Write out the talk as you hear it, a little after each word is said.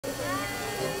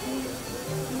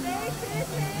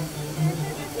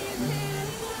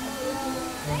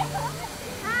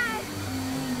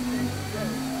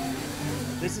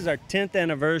This is our 10th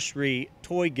anniversary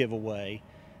toy giveaway,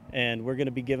 and we're going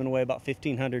to be giving away about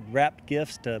 1,500 wrapped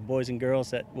gifts to boys and girls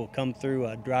that will come through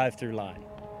a drive-through line.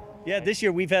 Yeah, this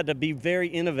year we've had to be very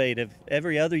innovative.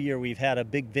 Every other year we've had a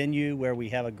big venue where we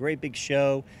have a great big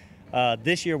show.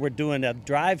 This year we're doing a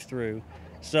drive-through,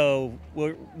 so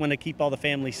we want to keep all the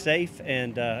families safe,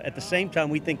 and at the same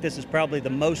time we think this is probably the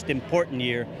most important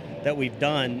year that we've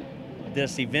done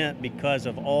this event because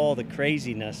of all the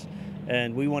craziness,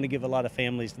 and we want to give a lot of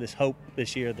families this hope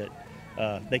this year that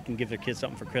they can give their kids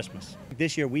something for Christmas.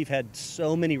 This year we've had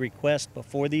so many requests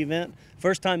before the event.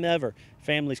 First time ever,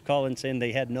 families calling saying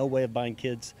they had no way of buying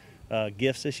kids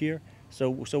gifts this year.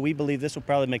 So we believe this will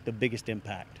probably make the biggest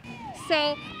impact.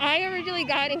 So I originally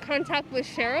got in contact with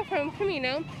Cheryl from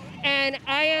Camino, and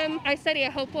I study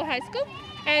at Hopewell High School,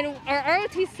 and our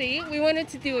ROTC, we wanted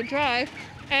to do a drive,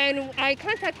 and I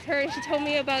contacted her and she told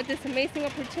me about this amazing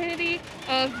opportunity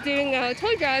of doing a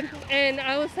toy drive, and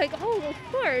I was like, oh, of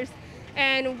course.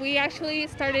 And we actually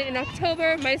started in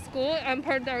October. My school, I'm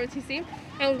part of the ROTC,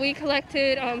 and we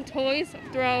collected toys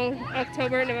throughout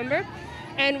October and November.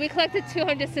 And we collected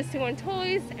 261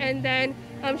 toys, and then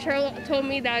Cheryl told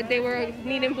me that they were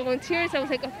needing volunteers. I was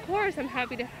like, of course, I'm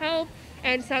happy to help.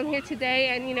 And so I'm here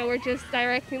today, and we're just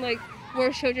directing like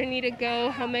where children need to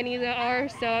go, how many there are.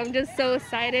 So I'm just so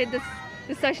excited. This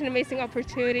is such an amazing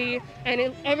opportunity,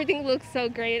 and everything looks so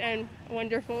great and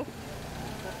wonderful.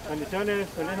 Bendiciones,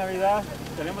 feliz Navidad.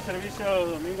 Tenemos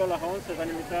servicio domingo a las 11, están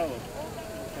invitados.